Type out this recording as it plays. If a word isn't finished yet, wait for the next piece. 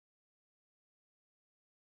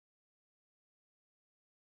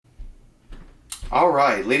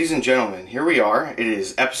Alright, ladies and gentlemen, here we are. It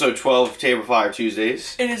is episode 12 of Table Fire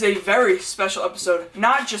Tuesdays. It is a very special episode,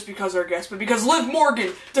 not just because our guest, but because Liv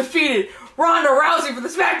Morgan defeated Ronda Rousey for the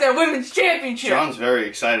SmackDown Women's Championship. John's very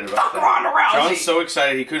excited about Fuck that. Ronda Rousey! John's so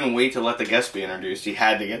excited he couldn't wait to let the guest be introduced. He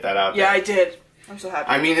had to get that out there. Yeah, I did. I'm so happy.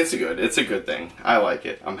 I mean, it's a good thing. I like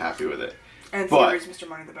it. I'm happy with it. And Theory's Mr.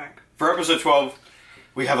 Money in the Bank. For episode 12,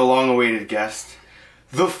 we have a long-awaited guest.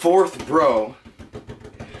 The fourth bro,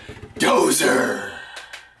 Dozer!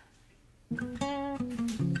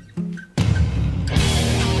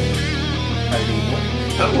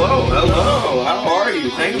 Hello, how are you?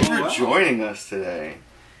 Thank you for joining us today.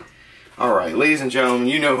 Alright, ladies and gentlemen,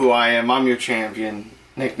 you know who I am. I'm your champion,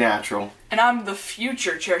 Nick Natural. And I'm the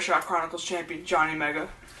future Chairshot Chronicles champion, Johnny Megga.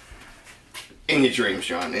 In your dreams,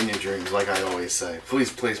 John, in your dreams, like I always say.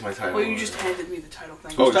 Please place my title. Well, you just handed me the title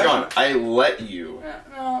thing. Oh, John, I let you.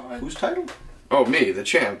 No, Whose title? Oh, me, the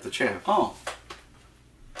champ. Oh.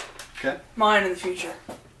 Okay. mine in the future.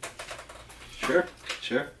 Sure.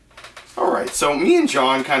 Alright, so me and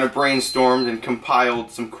John kind of brainstormed and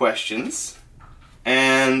compiled some questions.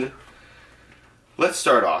 And let's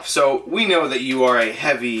start off. So, we know that you are a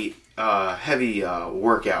heavy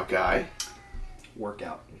workout guy.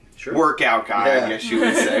 Workout. Sure. Workout guy, Yeah. I guess you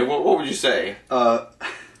would say. What would you say? A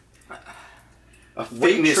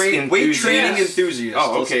fitness weight training enthusiast. enthusiast.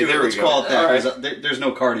 Oh, okay, there we Let's go. call it that. All right. 'Cause there's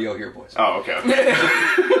no cardio here, boys. Oh, okay.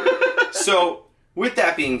 So, with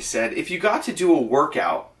that being said, if you got to do a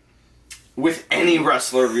workout with any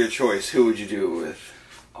wrestler of your choice, who would you do it with?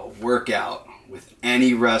 A workout with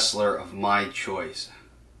any wrestler of my choice.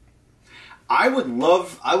 I would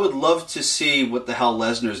love to see what the hell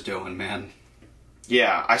Lesnar's doing, man.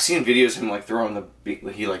 Yeah, I've seen videos of him like throwing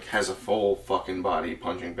he like has a full fucking body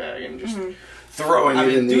punching bag and just throwing it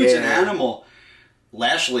in the dude's air. an animal.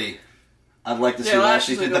 Lashley. I'd like to see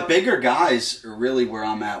Lashley's Lashley. a The good bigger guys are really where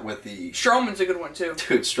I'm at with the Strowman's a good one, too.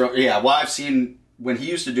 dude. Yeah, well, I've seen when he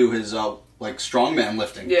used to do his like strongman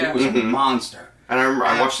lifting. Yeah. Dude was a monster. And I remember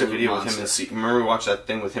I watched a Absolute video monster. with him and remember we watched that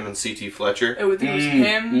thing with him and CT Fletcher? It was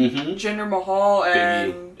him, Jinder Mahal,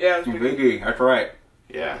 and... Yeah, it was Big E. Biggie, that's right.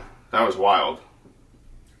 Yeah, that was wild.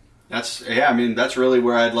 I mean, that's really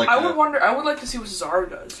where I'd like I to... would like to see what Cesaro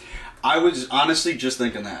does. I was honestly just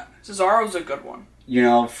thinking that. Cesaro's a good one. You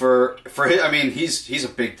know, for his, I mean, he's a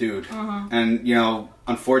big dude. And, you know,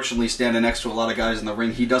 unfortunately, standing next to a lot of guys in the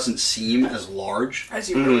ring, he doesn't seem as large. As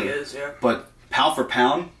he really is, yeah. But pound for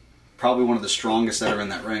pound, probably one of the strongest that are in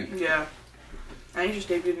that ring. Yeah. And he just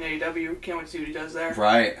debuted in AEW. Can't wait to see what he does there.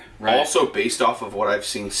 Right. Also, based off of what I've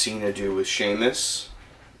seen Cena do with Sheamus,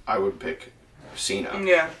 I would pick Cena.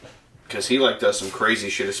 Yeah. Because he like does some crazy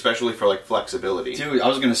shit, especially for like flexibility. Dude, I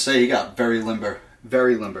was going to say, he got very limber.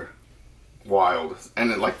 Very limber. Wild.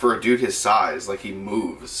 And like for a dude his size, like he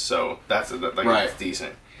moves, so that's Right.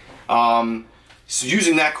 decent. So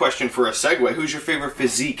using that question for a segue, who's your favorite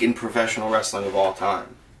physique in professional wrestling of all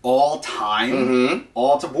time? All time?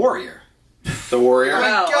 All to Warrior. The Warrior? Oh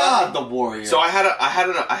Wow. my God, the Warrior. So I had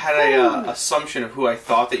a assumption of who I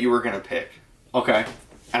thought that you were gonna pick, Okay.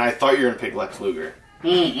 and I thought you were gonna pick Lex Luger.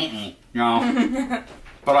 No.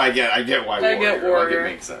 But I get why I Warrior. get Warrior. Like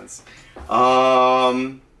it makes sense.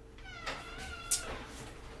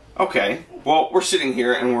 Okay. Well, we're sitting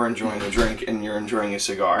here and we're enjoying a drink, and you're enjoying a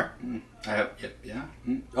cigar. I have, yeah.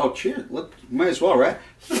 Oh, cheers. Might as well, right?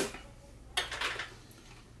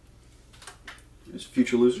 There's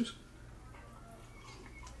future losers.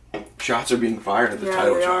 Shots are being fired at the Yeah,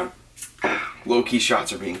 title, they John. Low-key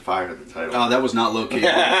shots are being fired at the title. Oh, that was not low-key.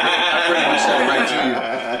 I pretty much said it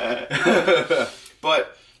right to you.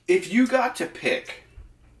 But if you got to pick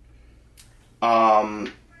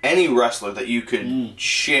any wrestler that you could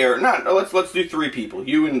share, let's do three people,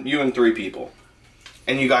 you and three people,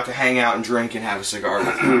 and you got to hang out and drink and have a cigar with,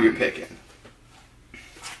 who are you picking?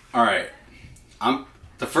 All right.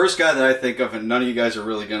 The first guy that I think of, and none of you guys are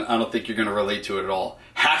really I don't think you're gonna relate to it at all.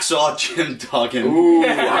 Hacksaw Jim Duggan. Ooh,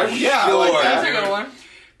 yeah, I like That's that. a good one.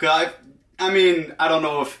 I mean, I don't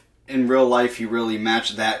know if in real life he really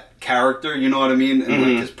matched that character, you know what I mean? In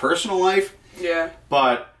like his personal life. Yeah.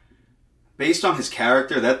 But based on his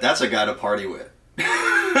character, that's a guy to party with.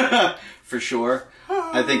 For sure.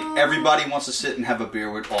 I think everybody wants to sit and have a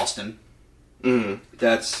beer with Austin.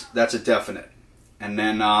 That's a definite. And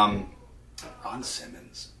then Ron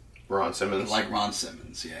Simmons. Ron Simmons. I like Ron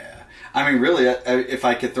Simmons, yeah. I mean, really, if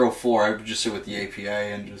I could throw four, I would just sit with the APA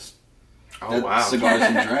and just cigars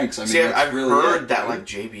and drinks. I mean, See, that's I've really heard it, that right? like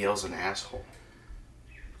JBL's an asshole.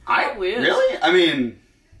 Probably is. Really? I mean,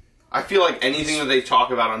 I feel like anything that they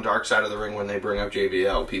talk about on Dark Side of the Ring when they bring up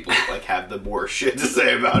JBL, people like have the worst shit to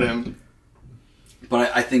say about him.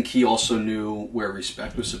 But I think he also knew where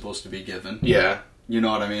respect was supposed to be given. Yeah. You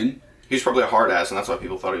know what I mean? He was probably a hard ass, and that's why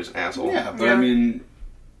people thought he was an asshole. Yeah, but I mean,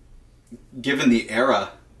 given the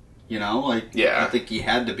era, you know, like, yeah. I think he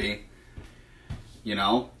had to be. You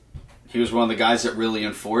know? He was one of the guys that really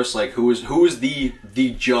enforced, like, who was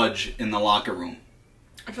the judge in the locker room?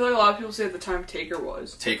 I feel like a lot of people say at the time Taker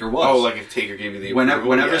was. Taker was. Oh, like if Taker gave you the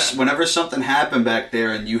whenever something happened back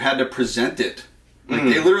there and you had to present it, like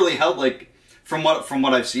they literally held, like, from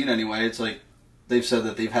what I've seen anyway, it's like they've said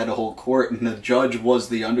that they've had a whole court and the judge was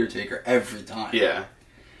the Undertaker every time. Yeah.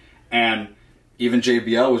 And even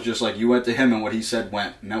JBL was just like, you went to him and what he said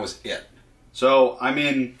went, and that was it. So I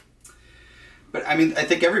mean, I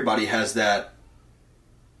think everybody has that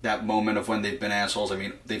moment of when they've been assholes. I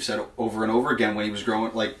mean, they've said over and over again when he was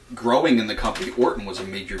growing in the company. Orton was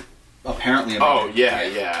apparently a major. Oh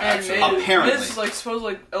yeah, absolutely. Apparently, Miz, like,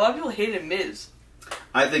 supposedly, a lot of people hated Miz.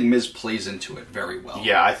 I think Miz plays into it very well.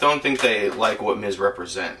 Yeah, I don't think they like what Miz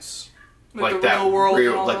represents. Like the that real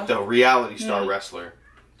world, like the reality star wrestler,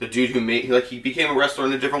 the dude who he became a wrestler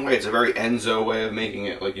in a different way. It's a very Enzo way of making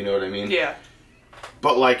it. Like, you know what I mean? Yeah.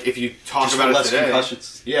 But, like, if you talk Just about it less today...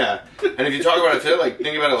 concussions. Yeah. And if you talk about it today, like,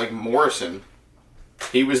 think about it like Morrison.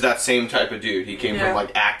 He was that same type of dude. He came from,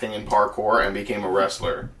 like, acting and parkour and became a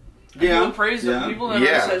wrestler. Yeah. People praised him. People never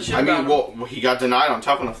said shit about him. Well, he got denied on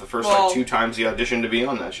Tough Enough the first, 2 times he auditioned to be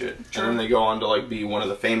on that shit. True. And then they go on to, like, be one of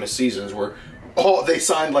the famous seasons where they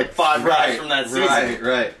signed, like, 5 guys from that season.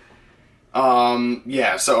 Right.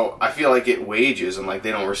 Yeah, so I feel like it wages and, like,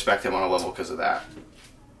 they don't respect him on a level because of that.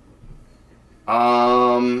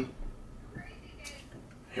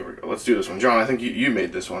 Here we go. Let's do this one. John, I think you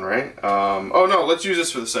made this one, right? Oh, no, let's use this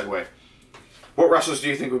for the segue. What wrestlers do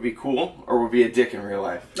you think would be cool or would be a dick in real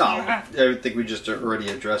life? No, I think we just already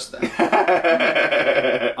addressed that.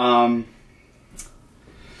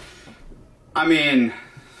 I mean,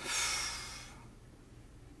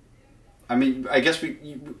 I guess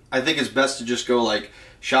I think it's best to just go, like,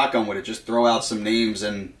 shotgun with it. Just throw out some names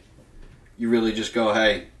and you really just go,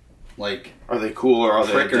 hey, like... Are they cool or are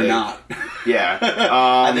they prick or not? Yeah.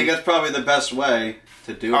 I think that's probably the best way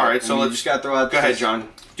to do it. All right, so let's... just gotta throw out... Go ahead, John.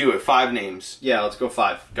 Do it. 5 names. Yeah, let's go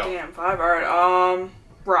 5. Go. Damn, 5. All right.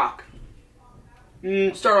 Rock.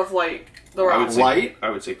 Start off light. The Rock. Light? I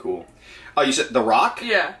would say cool. Oh, you said The Rock?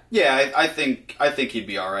 Yeah. Yeah, I think he'd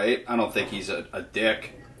be all right. I don't think he's a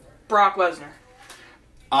dick. Brock Lesnar.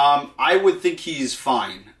 I would think he's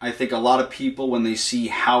fine. I think a lot of people, when they see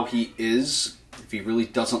how he is, if he really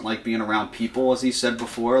doesn't like being around people, as he said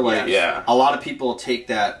before, like, yeah. A lot of people take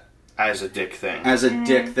that as a dick thing. As a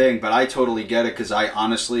dick thing, but I totally get it, because I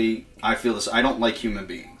feel this. I don't like human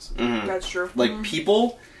beings. That's true. Like,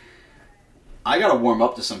 people, I gotta warm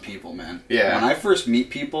up to some people, man. Yeah. When I first meet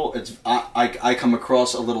people, I come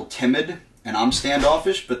across a little timid, and I'm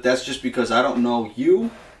standoffish, but that's just because I don't know you,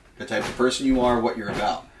 the type of person you are, what you're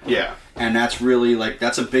about. Yeah. And that's really, like,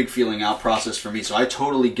 that's a big feeling out process for me, so I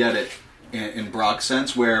totally get it in Brock's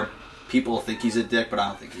sense, where people think he's a dick, but I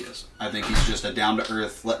don't think he is. I think he's just a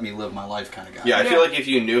down-to-earth, let me live my life kind of guy. Yeah, I feel like if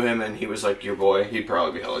you knew him and he was like your boy, he'd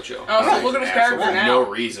probably be hella chill. Oh, look at his character for now. No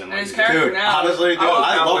reason. And his character now. Honestly, dude,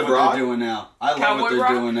 I love what Brock. they're doing now. I love what they're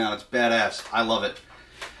doing now. It's badass. I love it.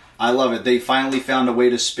 I love it. They finally found a way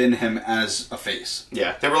to spin him as a face.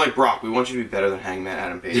 Yeah, they were like, Brock, we want you to be better than Hangman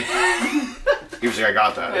Adam Page. He was like, I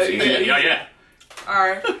got that. Yeah.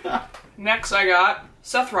 Alright. Next I got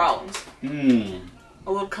Seth Rollins.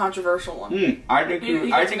 A little controversial one. I think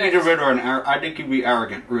he'd be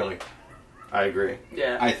arrogant, really. I agree.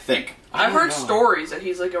 Yeah. I think. I've heard stories that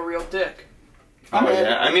he's like a real dick. Oh,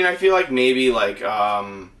 yeah. I mean, I feel like maybe, like,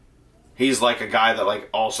 he's like a guy that, like,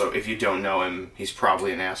 also, if you don't know him, he's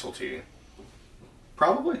probably an asshole to you.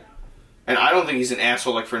 Probably. And I don't think he's an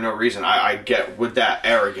asshole, like, for no reason. I get with that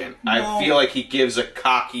arrogant. No. I feel like he gives a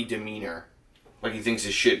cocky demeanor. Like, he thinks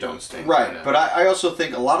his shit don't stink. Right, but I also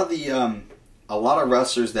think a lot of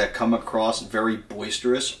wrestlers that come across very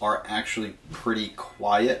boisterous are actually pretty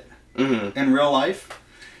quiet in real life.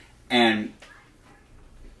 And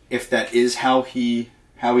if that is how he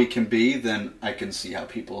can be, then I can see how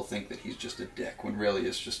people think that he's just a dick, when really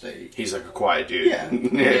it's just he's like a quiet dude. Yeah.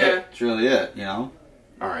 Yeah. It's really it, you know?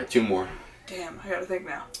 Alright, 2 more. Damn, I gotta think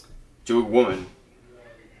now. Do a woman.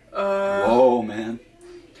 Whoa, man.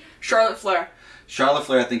 Charlotte Flair. Charlotte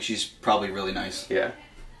Flair, I think she's probably really nice. Yeah.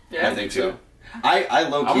 Yeah. I think so. I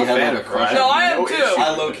low-key had a crush on her. No, I am too.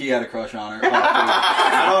 I low-key had a crush on her.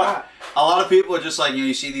 A lot of people are just like,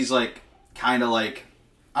 you see these, like, kind of like,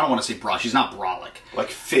 I don't want to say bra. She's not brolic. Like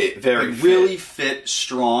fit, very like fit. Really fit,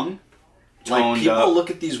 strong. Like, people up. look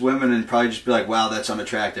at these women and probably just be like, wow, that's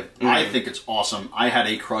unattractive. I think it's awesome. I had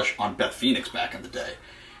a crush on Beth Phoenix back in the day.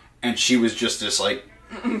 And she was just this, like,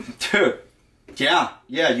 dude, yeah,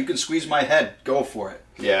 you can squeeze my head. Go for it.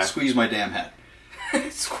 Yeah. Squeeze my damn head.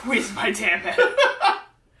 Squeeze my damn head.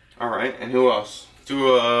 All right, and who else?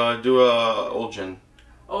 Do a Olgin.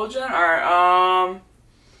 Olgin? Alright,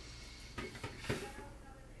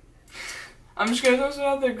 I'm just gonna throw something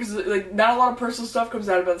out there because, like, not a lot of personal stuff comes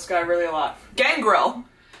out about this guy really a lot. Gangrel.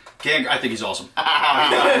 I think he's awesome. He's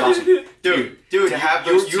awesome. Dude, to have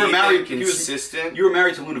those you were teeth married, consistent. You were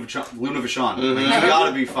married to Luna Vachon. Like, you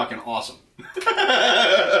gotta be fucking awesome.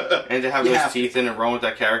 And to have those teeth in and run with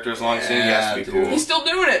that character as long as he has to be cool. He's still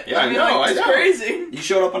doing it. Yeah, I know, Like, I it's know. crazy. He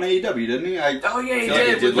showed up on AEW, didn't he? Oh yeah, he I feel like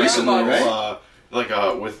did. he With recently, the Young right? Bucks.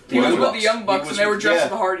 with He was Young with the Young Bucks, and they were dressed as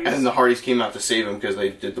the Hardys. And the Hardys came out to save him because they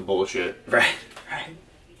did the bullshit. Right.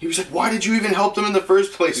 He was like, "Why did you even help them in the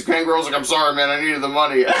first place?" Gangrel's like, "I'm sorry, man. I needed the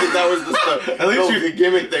money." I think that was the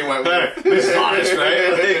gimmick they went with. This is honest,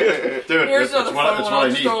 right? Dude, Here's that's another what fun one. I'll I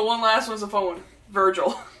just need. throw one last one's a fun one.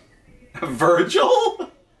 Virgil.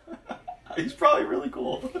 Virgil? He's probably really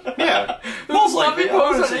cool. Yeah. Most Stuff he likely. posts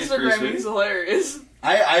on Honestly, he's pretty Instagram, sweet. he's hilarious.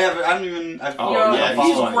 I don't even. Oh, You know, yeah,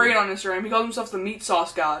 he's follow great him. on Instagram. He calls himself the meat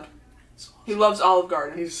sauce god. He loves Olive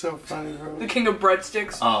Garden. He's so funny, bro. The king of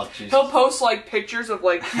breadsticks. Oh, Jesus. He'll post like pictures of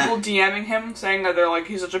like people DMing him saying that they're like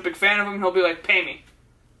he's such a big fan of him. He'll be like, "Pay me."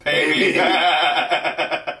 Baby.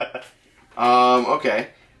 Okay.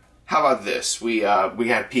 How about this? We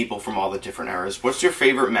had people from all the different eras. What's your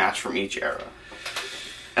favorite match from each era?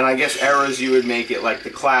 And I guess eras you would make it like the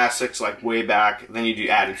classics, like way back. Then you do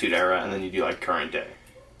Attitude Era, and then you do like current day.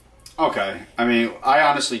 Okay. I mean, I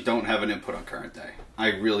honestly don't have an input on current day.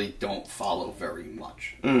 I really don't follow very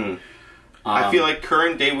much. I feel like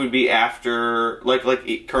current day would be after,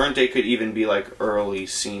 current day could even be like early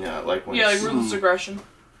Cena, like when Yeah, like ruthless aggression.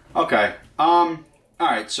 Okay.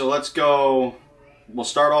 Alright, so let's go. We'll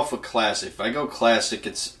start off with classic. If I go classic,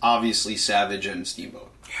 it's obviously Savage and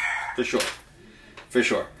Steamboat. For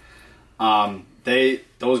sure.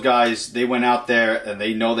 Those guys, they went out there and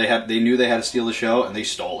they knew they had to steal the show and they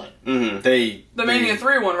stole it. Mm-hmm. The Mania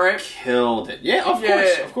 3 one, right? Killed it. Yeah,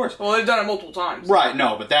 of course. Well, they've done it multiple times. Right,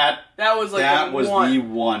 no, but that was like the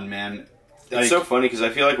one, man. It's so funny because I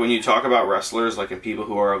feel like when you talk about wrestlers, like and people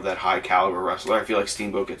who are of that high caliber wrestler, I feel like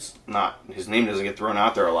Steamboat his name doesn't get thrown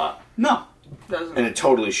out there a lot. No. Doesn't. And it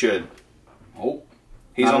totally should. Oh.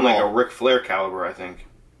 He's Not on at like all. a Ric Flair caliber, I think.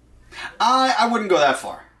 I wouldn't go that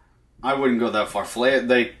far.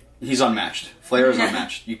 Flair, he's unmatched. Flair is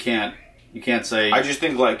unmatched. You can't say. I just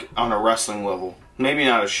think like on a wrestling level, maybe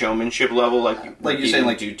not a showmanship level, like you're saying,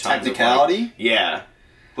 like do tons technicality. Of, yeah,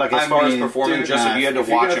 like as far as performing, just if you had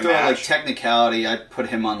to watch a match. Like technicality, I'd put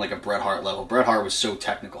him on like a Bret Hart level. Bret Hart was so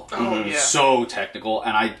technical, yeah. so technical,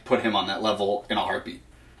 and I put him on that level in a heartbeat.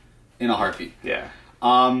 Yeah.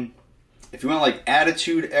 If you want like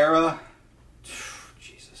Attitude Era,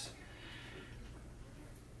 Jesus.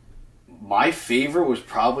 My favorite was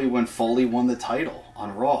probably when Foley won the title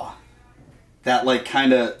on Raw. That like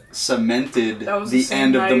kind of cemented the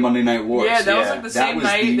end of the Monday Night Wars. Yeah, that was like the same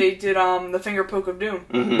night they did the Finger Poke of Doom.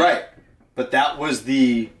 Mm-hmm. Right. But that was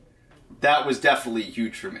definitely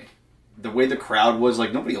huge for me. The way the crowd was,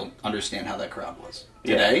 like, nobody will understand how that crowd was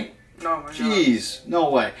today. No, my God. Jeez, no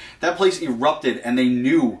way. That place erupted, and they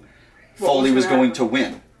knew Foley was going to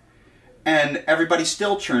win. And everybody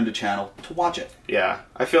still turned the channel to watch it. Yeah,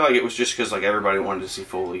 I feel like it was just because like everybody wanted to see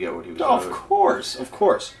Foley get what he was. Of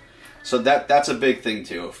course. So that's a big thing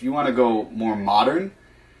too. If you want to go more modern,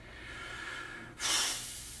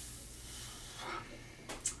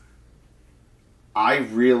 I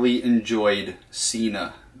really enjoyed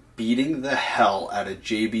Cena beating the hell out of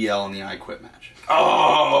JBL in the I Quit match.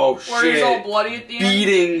 Oh shit! Where he's all bloody at the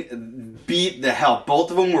end. Beat the hell. Both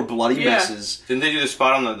of them were bloody messes. Didn't they do the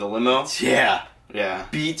spot on the limo? Yeah. Yeah.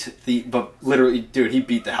 But literally, dude, he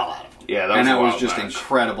beat the hell out of him. Yeah, that was just match.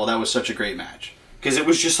 incredible. That was such a great match. Because it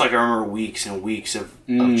was just like, I remember weeks and weeks of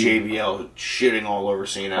JBL shitting all over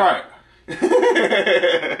Cena. Right.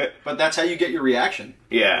 But that's how you get your reaction.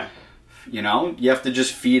 Yeah. You know? You have to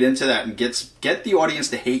just feed into that and get the audience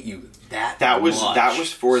to hate you that was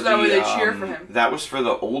for so that way they cheer for him. That was for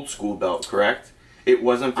the old school belt, correct? It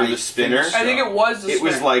wasn't for the spinner. I think it was the spinner.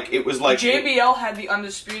 It was like JBL had the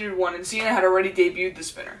undisputed one, and Cena had already debuted the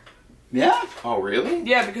spinner. Yeah? Oh, really?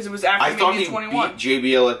 Yeah, because it was after I thought Mania he 21. beat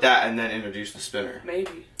JBL at that and then introduced the spinner.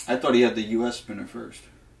 Maybe. I thought he had the US spinner first.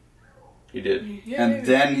 He did. Yeah, And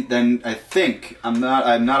then I think I'm not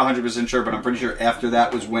 100% sure, but I'm pretty sure after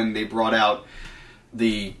that was when they brought out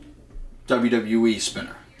the WWE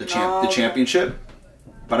spinner, the championship.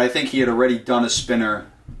 but I think he had already done a spinner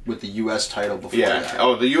with the U.S. title before that.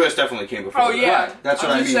 Oh, the U.S. definitely came before. Oh yeah, Right. That's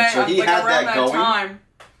what I'm I just mean. saying, So he like, had around that going. Time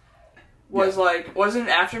was like, wasn't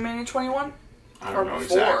it after Mania 21? I don't know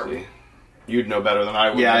before? exactly. You'd know better than I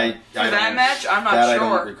would. Yeah, For that match, I'm not that sure.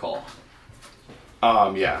 I don't recall.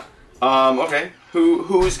 Yeah. Okay.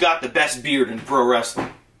 Who's got the best beard in pro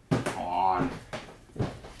wrestling? On.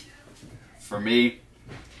 For me,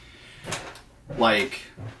 like,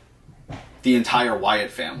 the entire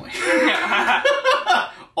Wyatt family.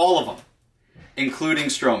 All of them. Including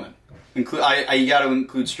Strowman. I got to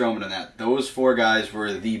include Strowman in that. Those 4 guys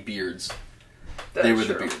were the beards. They were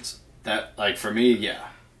the beards. That, like, for me, yeah.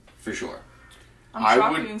 For sure. I'm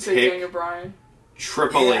shocked you didn't say Daniel Bryan.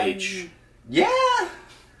 Triple H. Yeah.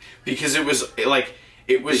 Because it was, like,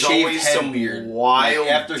 it was shaved always head some beard. wild,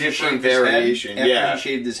 Like, after different he shaved variation. His head, yeah. After he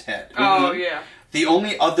shaved his head. Oh, yeah. The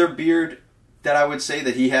only other beard that I would say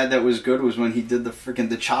that he had that was good was when he did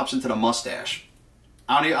the chops into the mustache.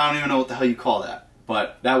 I don't even know what the hell you call that,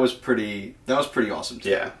 but that was pretty awesome too.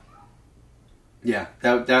 Yeah. Yeah.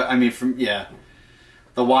 That I mean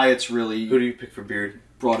the Wyatts really. Who do you pick for beard?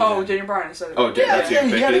 Brought it in. Daniel Bryan said it. Oh, that's who you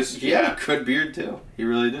picked his? He had a good beard too. He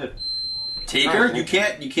really did. Taker, you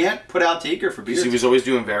can't put out Taker for beard. Because he was always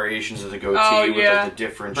doing variations of the goatee with like the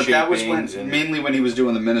different but shapings. that was mainly when he was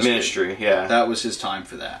doing the ministry. Yeah. That was his time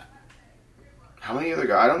for that. How many other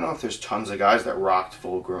guys? I don't know if there's tons of guys that rocked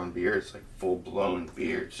full-grown beards, like full-blown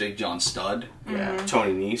beards. Big John Studd. Yeah.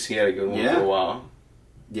 Tony Nese, he had a good one for a while.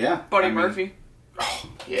 Yeah. Buddy Murphy. Oh,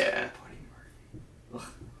 yeah.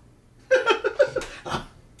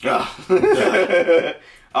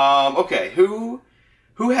 Okay, who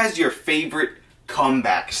has your favorite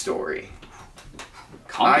comeback story?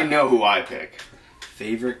 I know who I pick.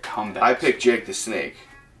 Favorite comeback. I pick Jake the Snake.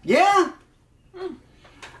 Yeah.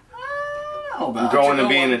 Going to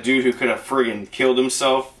being a dude who could have friggin' killed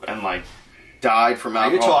himself and like died from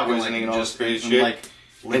alcohol poisoning and all this crazy shit. Like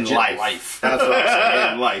in life. That's what I'm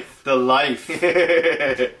saying. In life. The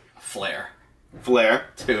life. Flair.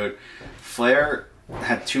 Dude. Flair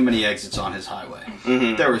had too many exits on his highway.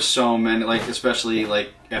 Mm-hmm. There were so many, like, especially, like,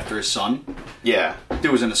 after his son. Yeah.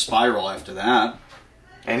 Dude was in a spiral after that.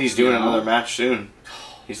 And he's doing another match soon.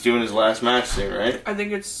 He's doing his last match soon, right? I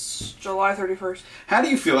think it's July 31st. How do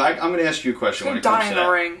you feel? I'm going to ask you a question when it comes to He's going to die in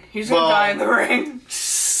the ring. He's going to die in the ring.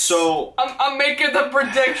 So... I'm making the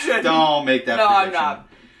prediction. Don't make that prediction. No, I'm not.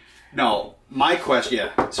 No, my question...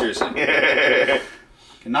 Yeah, seriously.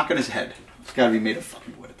 Knock on his head. It's got to be made of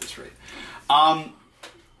fucking wood at this rate. Now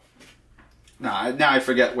I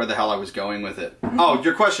forget where the hell I was going with it. Oh,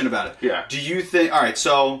 your question about it. Yeah. Do you think... Alright,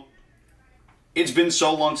 so... It's been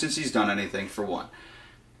so long since he's done anything, for one.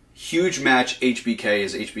 Huge match, HBK.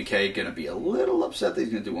 Is HBK going to be a little upset that he's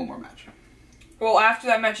going to do one more match? Well, after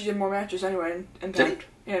that match, he did more matches anyway in Impact. Did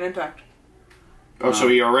Yeah, in Impact. Oh, so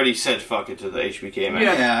he already said fuck it to the HBK match.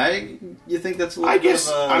 Yeah, you think that's a little I guess,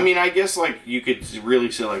 bit of a... I guess, like, you could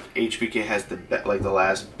really say, like, HBK has the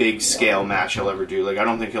last big-scale match he'll ever do. Like, I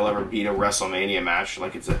don't think he'll ever beat a WrestleMania match.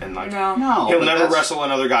 Like, it's and like, no. He'll never wrestle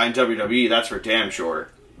another guy in WWE, that's for damn sure.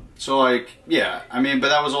 So, like, yeah, I mean, but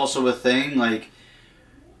that was also a thing, like,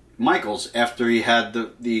 Michaels, after he had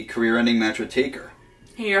the career-ending match with Taker.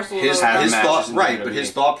 He wrestled His thought, right, WWE. but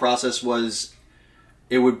his thought process was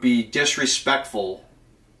it would be disrespectful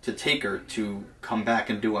to Taker to come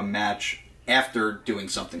back and do a match after doing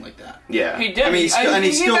something like that. Yeah. He did. I mean,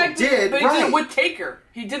 he still did, but he right. did it with Taker.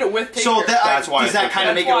 He did it with Taker. So That's why does that kind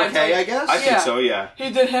of make it okay, I guess? I think so, yeah.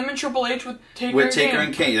 He did him and Triple H with Taker With Taker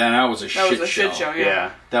and Kane. That was a shit show. That was a shit show,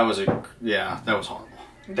 yeah. That was horrible.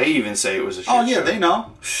 They even say it was a shit Oh, yeah, show. they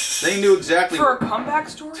know. They knew exactly. For a comeback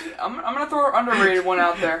story, I'm going to throw an underrated one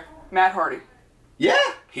out there. Matt Hardy. Yeah.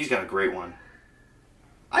 He's got a great one.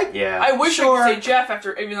 I wish I could say Jeff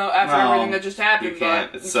after everything that just happened, You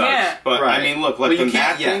can't. but It you sucks. can't. But, Right. I mean, look, like But the you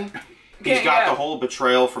can't Matt thing, he's Can't, got yeah. the whole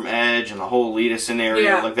betrayal from Edge and the whole Lita scenario.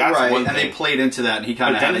 Yeah. Like, that's right, one and thing. they played into that, and he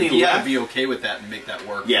kind of But had, then he had left. to be okay with that and make that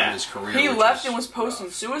work for his career. He left and was posting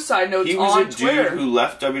suicide notes He was on a dude Twitter. who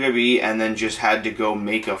left WWE and then just had to go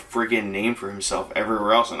make a friggin' name for himself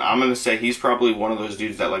everywhere else. And I'm gonna say he's probably one of those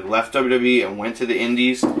dudes that like left WWE and went to the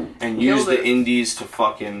Indies and used the Indies to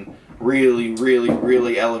fucking really, really,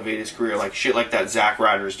 really elevate his career. Like shit like that Zack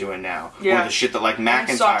Ryder's doing now. Yeah. Or the shit that like And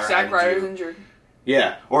McIntyre sucks, had Zack to Ryder's do. injured.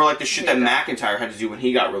 Yeah. Or like the shit that Yeah. McIntyre had to do when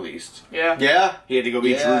he got released. Yeah. Yeah. He had to go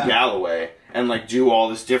be Yeah. Drew Galloway and like do all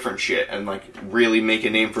this different shit and like really make a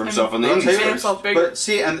name for himself in the I'll Indies. say himself bigger. But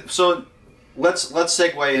see, and so let's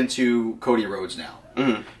segue into Cody Rhodes now.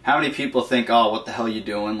 Mhm. How many people think, oh, what the hell are you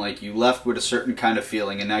doing? Like, you left with a certain kind of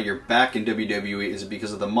feeling, and now you're back in WWE. Is it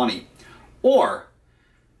because of the money? Or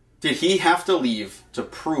Did he have to leave to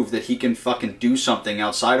prove that he can fucking do something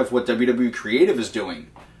outside of what WWE Creative is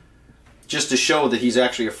doing? Just to show that he's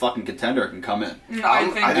actually a fucking contender and can come in. I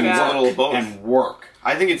think it's a little of both. And work.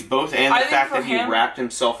 I think it's both, and I the think fact for that he him- wrapped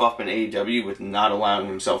himself up in AEW with not allowing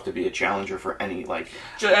himself to be a challenger for any, like...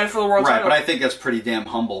 And for the world Right, title. but I think that's pretty damn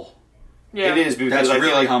humble. Yeah. It is, because That's I feel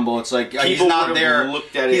really like humble. It's like he's people not would've there.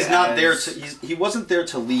 looked at it He's not there as- to. He wasn't there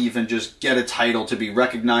to leave and just get a title to be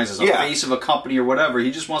recognized as a Yeah. face of a company or whatever. He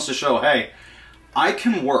just wants to show, hey, I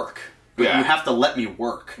can work, but Yeah. you have to let me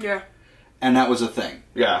work. Yeah. And that was a thing.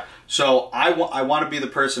 Yeah. So I want to be the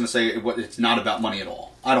person to say it's not about money at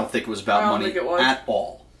all. I don't think it was about I don't money think it was. at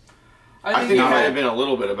all. I think it might have been a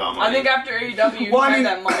little bit about money. I think after AEW, you Well, I had mean,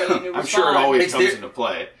 that money and it was I'm sure it fine. always It's comes there- into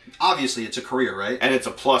play. Obviously, it's a career, right? And it's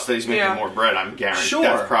a plus that he's making Yeah. more bread, I'm guaranteed. Sure,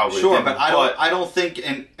 That's probably sure, the thing. but I don't think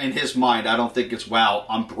in his mind, I don't think it's wow,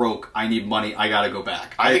 I'm broke, I need money, I gotta go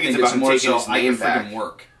back. I think it's about him more taking so his I name can back. friggin'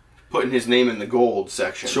 work. Putting his name in the gold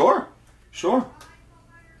section. Sure.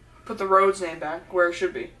 Put the Rhodes name back where it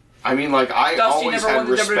should be. I mean, like, I Dusty always never had won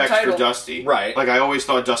the WWE respect for title. Dusty. Right. Like, I always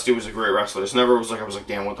thought Dusty was a great wrestler. It's never was like, I was like,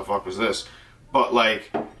 damn, what the fuck was this? But,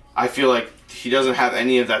 like, I feel like he doesn't have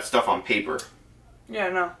any of that stuff on paper. Yeah,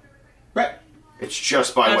 no. Right. It's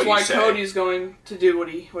just by That's what why you say. Cody's going to do what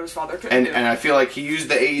his father couldn't And do. I feel like he used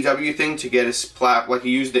the AEW thing to get his like he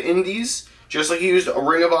used the Indies, just like he used a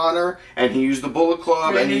Ring of Honor, and he used the Bullet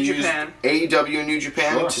Club, Yeah, and he New used Japan. AEW and New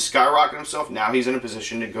Japan Sure. to skyrocket himself. Now he's in a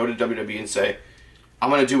position to go to WWE and say, I'm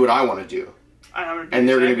going to do what I want to do. And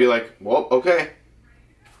they're going to be like, well, okay.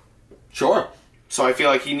 Sure. So I feel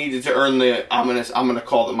like he needed to earn the, I'm gonna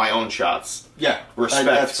call it my own shots. Yeah. Respect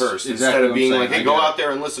That's first, exactly instead what of I'm being saying. like, hey, I go get it. out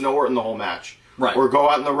there and listen to Orton the whole match. Right. Or go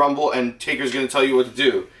out in the Rumble and Taker's going to tell you what to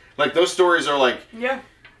do. Like, those stories are like, Yeah.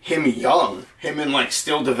 him young, him and like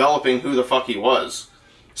still developing who the fuck he was.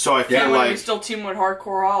 So I feel Yeah, when like, he's still teaming with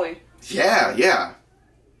Hardcore Holly. yeah.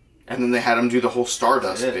 And then they had him do the whole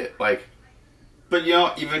Stardust Yeah. bit, like, But you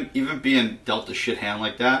know, even being dealt a shit hand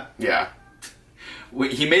like that, yeah,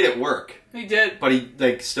 he made it work. He did. But he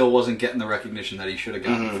like still wasn't getting the recognition that he should have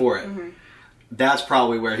gotten for it. That's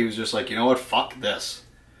probably where he was just like, you know what, fuck this.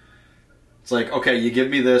 It's like, okay, you give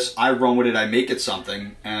me this, I run with it, I make it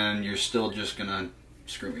something, and you're still just gonna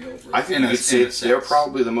screw me over. I think In you a- could say in a they're sense.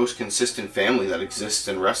 probably the most consistent family that exists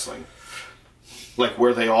in wrestling. Like,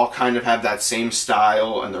 where they all kind of have that same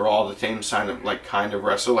style, and they're all the same kind of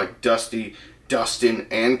wrestler, like Dusty, Dustin,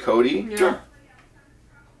 and Cody. Yeah. Sure.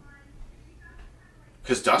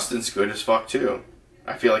 Because Dustin's good as fuck, too.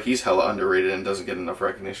 I feel like he's hella underrated and doesn't get enough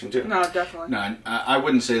recognition, too. No, definitely. No, I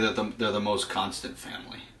wouldn't say that they're the most constant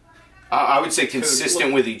family. I would say consistent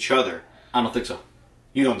look- with each other. I don't think so.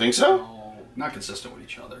 You don't think so? No, not consistent with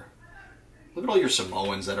each other. Look at all your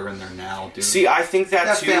Samoans that are in there now, dude. See, I think that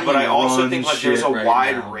That's too, family but I also run think like there's a shit right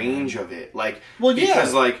wide now, range man. of it. Like, Well, yeah.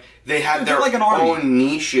 because like they have Dude, their they're like an army. own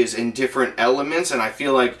niches in different elements, and I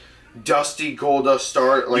feel like Dusty, Goldust,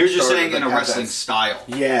 Star. Like, You're just Stardust, saying like, in a have wrestling that- style.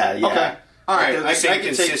 Yeah, yeah. Okay. All right, They're the I same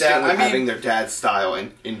can take consistent that. with I mean- having their dad's style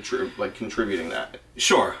and contributing that.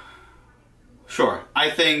 Sure. I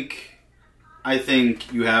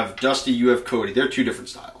think you have Dusty, you have Cody. They're two different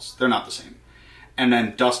styles. They're not the same. And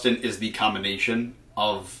then Dustin is the combination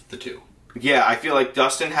of the two. Yeah, I feel like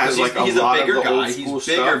Dustin has like he's a lot bigger of the old guy. school He's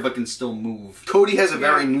bigger, stuff. but can still move. Cody has a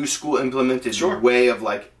very new school implemented Sure. way of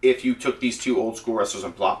like if you took these two old school wrestlers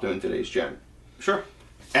and plopped them in today's gen. Sure.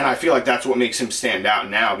 And I feel like that's what makes him stand out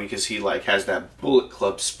now because he like has that Bullet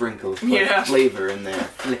Club sprinkle of Yeah. flavor in there.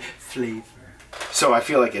 Flavor. So I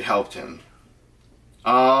feel like it helped him.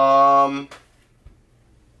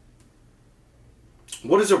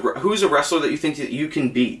 Who's a wrestler that you think that you can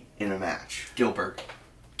beat in a match? Gilbert.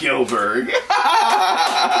 Gilbert.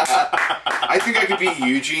 I think I could beat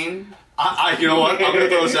Eugene. You know what? I'm going to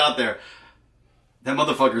throw this out there. That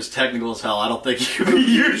motherfucker's technical as hell. I don't think he could be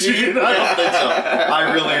Eugene. I don't think so.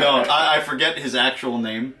 I really don't. I forget his actual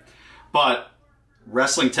name. But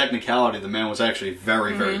wrestling technicality, the man was actually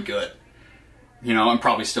very, very good. You know, and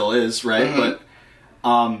probably still is, right? But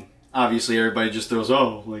obviously everybody just throws,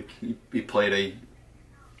 he played a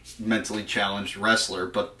mentally challenged wrestler.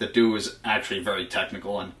 But the dude was actually very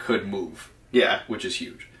technical and could move. Yeah. Which is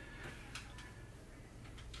huge.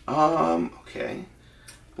 Okay.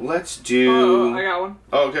 Let's do... I got one.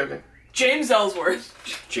 Oh, okay. James Ellsworth.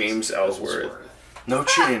 James Ellsworth. No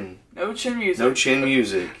chin. No chin music. No chin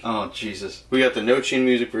music. Oh, Jesus. We got the no chin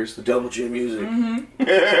music versus the double chin music.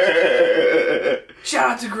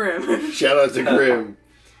 Shout out to Grim. Shout out to Grim.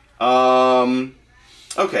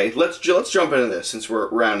 Okay, let's jump into this since we're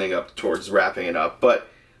rounding up towards wrapping it up. But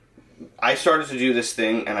I started to do this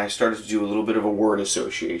thing, and I started to do a little bit of a word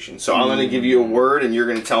association. So I'm going to give you a word, and you're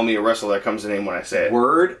going to tell me a wrestler that comes to name when I say it.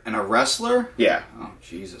 Word and a wrestler? Yeah. Oh,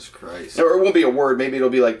 Jesus Christ. Or it won't be a word. Maybe it'll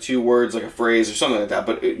be like 2 words, like a phrase or something like that.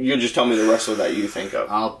 But you'll just tell me the wrestler that you think of.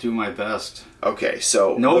 I'll do my best. Okay,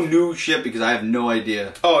 so... No new shit because I have no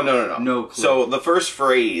idea. Oh, no. No clue. So the first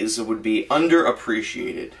phrase would be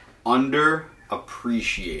underappreciated.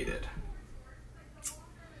 Underappreciated.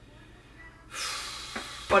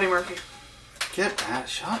 Buddy Murphy. Get that.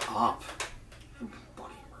 Shut up.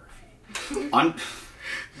 Buddy Murphy.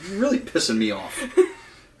 You're really pissing me off.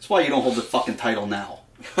 That's why you don't hold the fucking title now.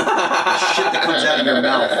 The shit that comes out of your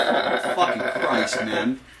mouth. Fucking Christ,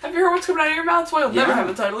 man. Have you heard what's coming out of your mouth? That's why you'll never have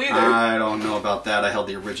a title either. I don't know about that. I held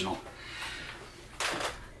the original.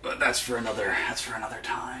 But that's for another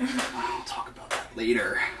time. I'll talk about that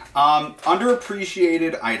later.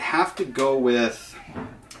 Underappreciated, I'd have to go with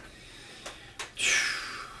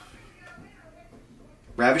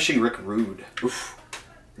Ravishing Rick Rude. Oof.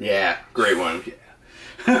 Yeah, great one.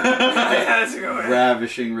 Yeah, that's a good one.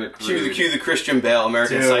 Ravishing Rick Rude. Cue the Christian Bale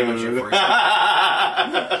American Psycho shit for you.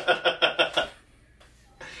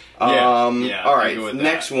 Yeah, all right,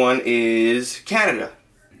 next one is Canada.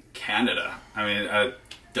 Canada. I mean,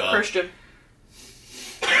 duh. Christian.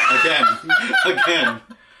 Again.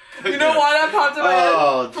 You know why that popped in my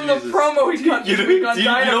head? From Jesus. the promo he cut this week on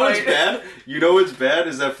Dynamite. You know what's bad? You know what's bad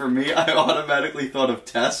is that for me, I automatically thought of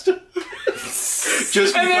Test. Just and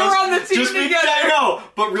because, they were on the team together. I know,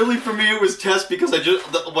 but really for me it was Test because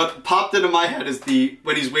what popped into my head is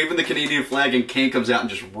when he's waving the Canadian flag and Kane comes out and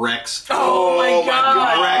just wrecks. Oh my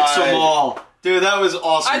god. Wrecks them all. Dude, that was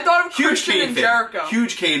awesome. I thought of Huge Christian Kane and fan. Jericho.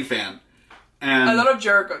 Huge Kane fan. And I thought of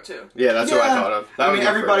Jericho too. Yeah, that's what I thought of. I mean,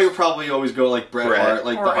 everybody would probably always go like Bret Hart,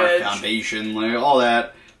 like or the Hart Edge. Foundation, like all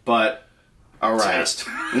that. But all right. Test.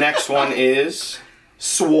 Next one is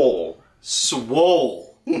Swole.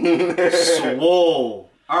 Swole.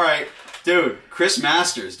 Swole. All right, dude. Chris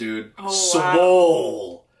Masters, dude. Oh,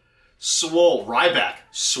 Swole. Wow. Swole. Ryback.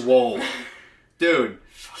 Swole. Dude.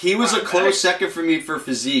 He was a close second for me for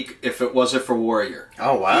physique if it wasn't for Warrior.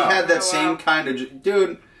 Oh wow. He had that same kind of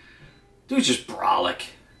dude's just brolic.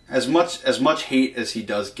 As much hate as he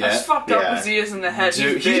does get. As fucked up as he is in the head,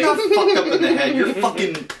 dude, he's not fucked up in the head. You're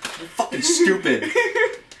fucking stupid.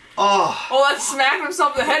 Oh. Well, that smack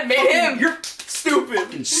himself in the head made him. You're stupid.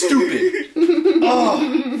 Fucking stupid.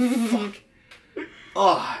 Oh, fuck.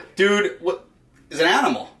 Oh, dude, what is an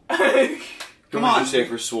animal? Come on, you say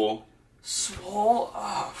for Swole. Swole?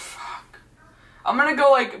 Oh, fuck. I'm gonna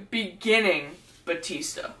go, like, beginning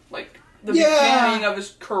Batista. Like, the beginning of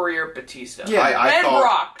his career Batista. Yeah, I thought,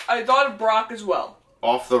 Brock. I thought of Brock as well.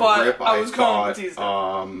 Off the but rip, I was going thought,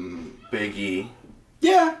 Batista. Big E.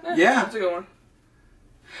 Yeah. That's a good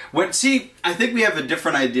one. See, I think we have a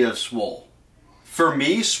different idea of Swole. For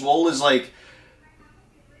me, Swole is like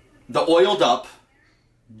the oiled up,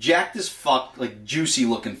 jacked as fuck, like juicy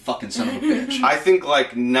looking fucking son of a bitch. I think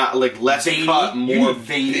like not like less Veiny? cut, You more need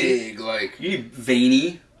veiny. big. Like You need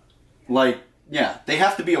veiny. Like, yeah, they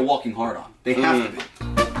have to be a walking hard on. They have to be.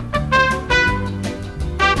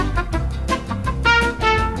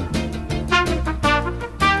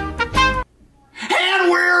 And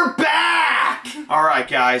we're back! all right,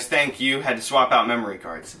 guys, thank you. Had to swap out memory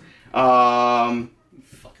cards. Fucking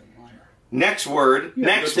liar. Next word. You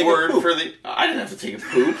have to go take a poop. For the. I didn't have to take a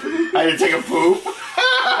poop. I didn't take a poop.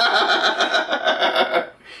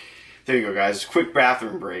 There you go, guys. Quick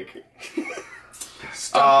bathroom break.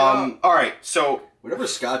 All right, so Whatever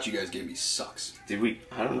scotch you guys gave me sucks. did we?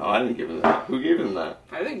 I don't know. I didn't give him that. Who gave him that?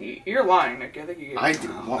 I think you're lying, Nick. I think you gave I it.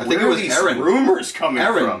 did. I think it was these Erin. rumors coming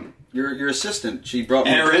Erin, from? your assistant. She brought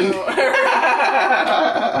me Erin. For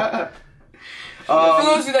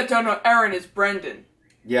those of you that don't know, Erin is Brendan.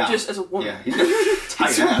 Yeah. Just as a woman. Yeah, he's got a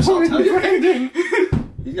tight ass, I'll tell you.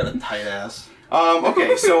 He's got a tight ass.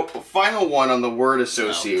 Okay, so final one on the word Pretty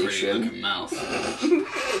association looking mouth.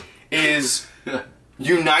 is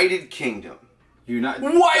United Kingdom. United.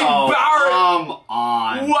 White Barrett! Come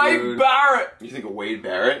on, White dude. Barrett! You think of Wade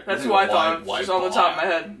Barrett? That's think what I of thought of, White just on the top of my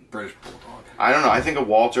head. British Bulldog. I don't know. I think of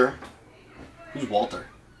Walter. Who's Walter?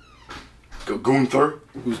 Gunther.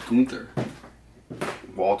 Who's Gunther?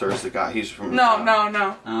 Walter's the guy. He's from. No. I don't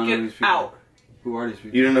know these Get people. out. Who are these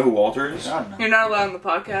people? You don't know who Walter is? God, no. You're not allowed on the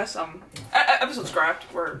podcast. Episode scrapped.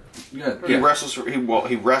 He wrestles. He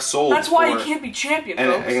wrestled. That's why for he can't be champion,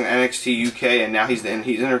 N- folks. NXT UK, and now he's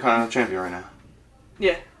Intercontinental Champion right now.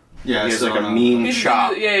 Yeah. Yeah, He has so, like a mean He's-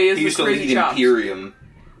 chop. yeah, he has the used to crazy lead chops. Imperium.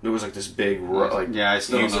 It was like this big, like yeah, I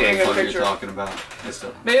still don't know UK what the fuck picture. you're talking about. I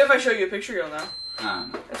still. Maybe if I show you a picture, you'll know. I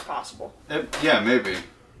don't know. It's possible. Yeah, maybe.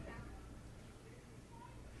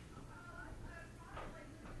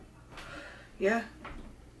 Yeah.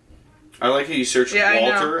 I like how you searched Yeah, I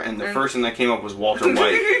Walter, know. and the first thing that came up was Walter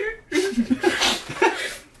White.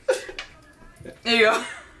 There you go.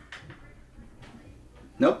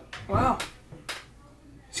 Nope. Wow.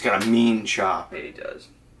 He's got a mean chop. Yeah, he does.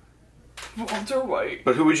 Walter White.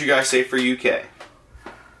 But who would you guys say for UK?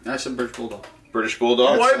 I said British Bulldog. British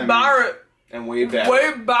Bulldog? Wade Barrett. And Wade Barrett.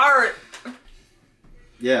 Wade Barrett.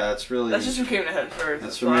 Yeah, that's really... That's just who came to head first.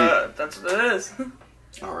 That's for me. That's what it is.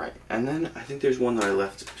 Alright. And then I think there's one that I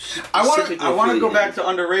left. I want to go back to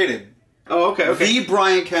underrated. Oh, okay. The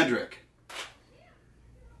Brian Kendrick.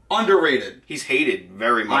 Underrated. He's hated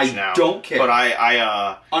very much I now. don't care. But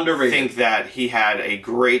I Underrated. think that he had a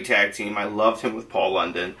great tag team. I loved him with Paul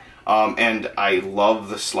London. And I love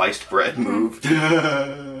the sliced bread move.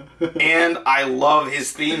 And I love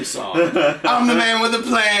his theme song. I'm the man with a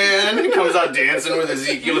plan. He comes out dancing with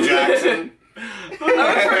Ezekiel Jackson. I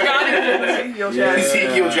forgot he did Ezekiel Jackson.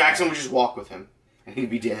 Ezekiel Jackson would just walk with him. And he'd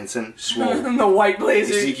be dancing. Swole. The white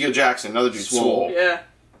blazer. Ezekiel Jackson, another dude, Swole. swole. Yeah.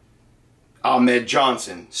 Ahmed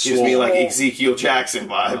Johnson. Gives me like Ezekiel Jackson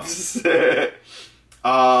vibes.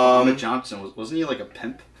 Ahmed Johnson, wasn't he like a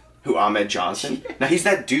pimp? Who, Ahmed Johnson? Now he's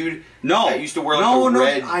that dude that used to wear like no, the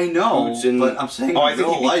red I know, boots and... but I'm saying I in think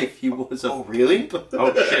real life he was a... Oh, really?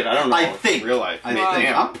 Oh, shit, I don't know. I if think. in real life. I Man, think.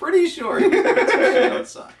 damn. I'm pretty sure he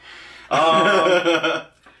was outside.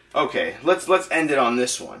 Okay, let's end it on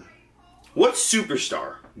this one. What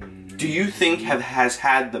superstar do you think has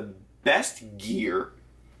had the best gear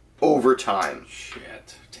over time?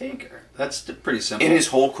 Shit. Taker. That's pretty simple. In his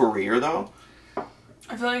whole career, though?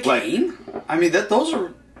 I feel like Kane? I mean, those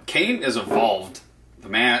are... Kane is evolved. The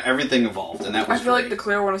man, everything evolved, and that was I feel great. like the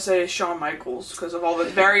clear one to say is Shawn Michaels because of all the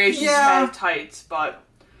variations he had of tights, but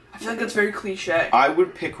I feel like that's very cliche. I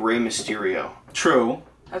would pick Rey Mysterio. True.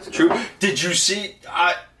 That's a True. good one. Did you see...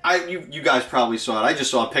 you guys probably saw it. I just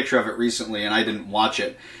saw a picture of it recently, and I didn't watch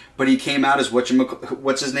it. But he came out as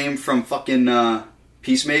what's his name from fucking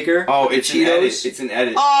Peacemaker? Oh, it's an Cheetos? edit. It's an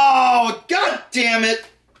edit. Oh, god damn it!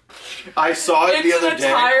 I saw it the It's other an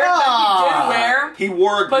day. attire that he did wear. He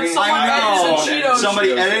wore a But green... someone I edited know. Cheetos.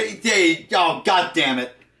 Somebody edited... Oh, god damn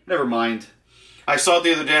it. Never mind. I saw it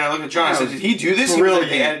the other day, and I looked at John and I said, did he do this? He was like,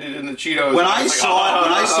 they edited in the Cheetos. When And I was like,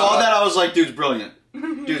 saw that, I was like, dude's brilliant.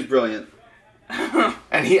 Dude's brilliant.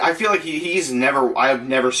 And I feel like he's never... I've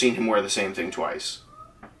never seen him wear the same thing twice.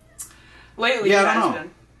 Lately, Yeah, he I has don't know.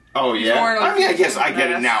 been. Oh, yeah? wearing, like, I mean, I guess I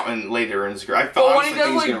get it mask. now and later in his career. But when he does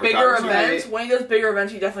he's like gonna bigger retire.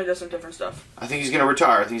 events, he definitely does some different stuff. I think he's going to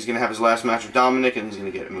retire. I think he's going to have his last match with Dominic, and he's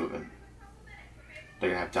going to get it moving. They're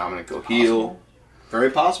going to have Dominic go heel.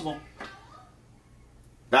 Very possible.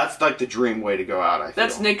 That's like the dream way to go out, I feel.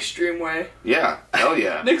 That's Nick's dream way. Yeah. Hell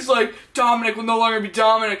yeah. Nick's like, Dominic will no longer be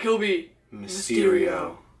Dominic, he'll be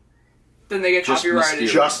Mysterio. Then they get Just copyrighted.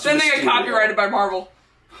 Just Then they get Mysterio. copyrighted by Marvel.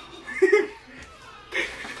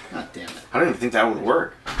 God damn it. I don't even think that would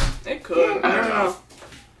work. It could. I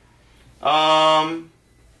don't know.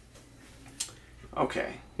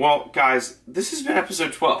 Okay. Well, guys, this has been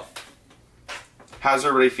episode 12. How's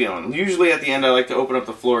everybody feeling? Usually at the end I like to open up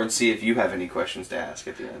the floor and see if you have any questions to ask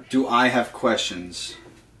at the end. Do I have questions?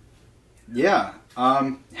 Yeah.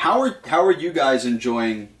 How are you guys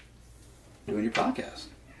enjoying doing your podcast?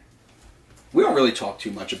 We don't really talk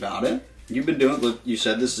too much about it. You've been doing. You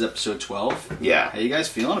said this is episode 12. Yeah. How you guys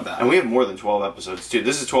feeling about it? And we have more than 12 episodes too.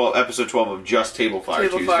 This is episode 12 of just Table Fire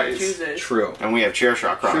Tuesdays. True. And we have Chair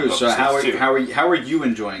Shot Chronicles. True. So how too. are you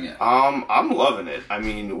enjoying it? I'm loving it. I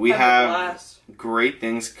mean, we Have a have blast. great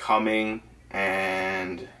things coming,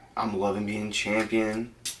 and I'm loving being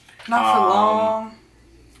champion. Not for long.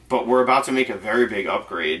 But we're about to make a very big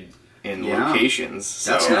upgrade in locations.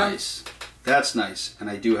 So. That's nice. That's nice. And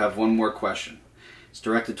I do have one more question. It's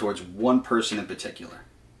directed towards one person in particular.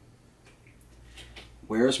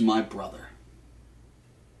 Where's my brother?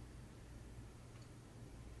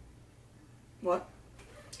 What?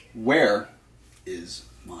 Where is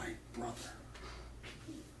my brother?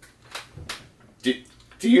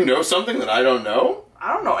 Do you know something that I don't know?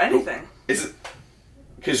 I don't know anything. Is it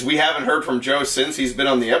because we haven't heard from Joe since he's been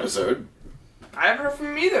on the episode? I haven't heard from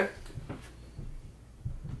him either.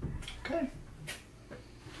 Okay.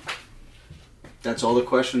 That's all the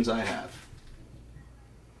questions I have.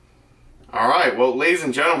 All right. Well, ladies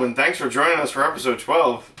and gentlemen, thanks for joining us for episode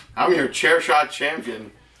 12. I'm your chair shot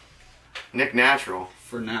champion, Nick Natural.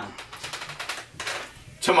 For now.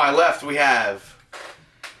 To my left, we have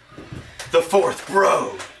the fourth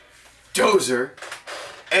bro, Dozer,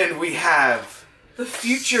 and we have The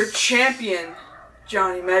future champion,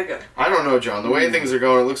 Johnny Megga. I don't know, John. The way things are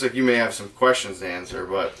going, it looks like you may have some questions to answer,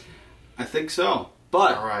 but I think so.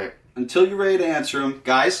 But all right. until you're ready to answer them,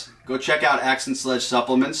 guys, go check out Axe and Sledge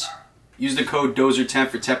supplements. Use the code Dozer10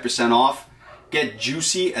 for 10% off. Get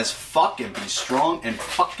juicy as fuck and be strong and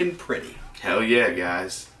fucking pretty. Hell yeah,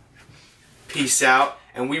 guys. Peace out,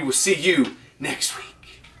 and we will see you next week.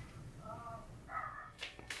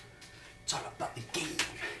 It's all about the game.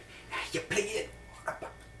 You play it.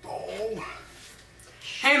 Oh.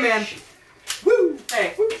 Hey, man. Woo.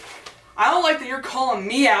 Hey. Woo. I don't like that you're calling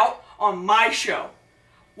me out on my show.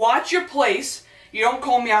 Watch your place. You don't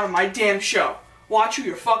call me out on my damn show. Watch who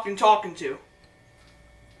you're fucking talking to.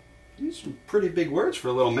 These are some pretty big words for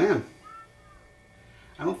a little man.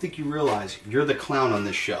 I don't think you realize you're the clown on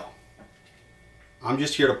this show. I'm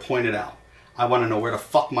just here to point it out. I want to know where the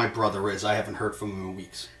fuck my brother is. I haven't heard from him in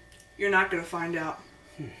weeks. You're not gonna find out.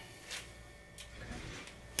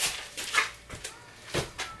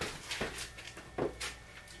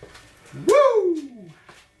 Woo!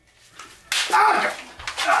 Ah!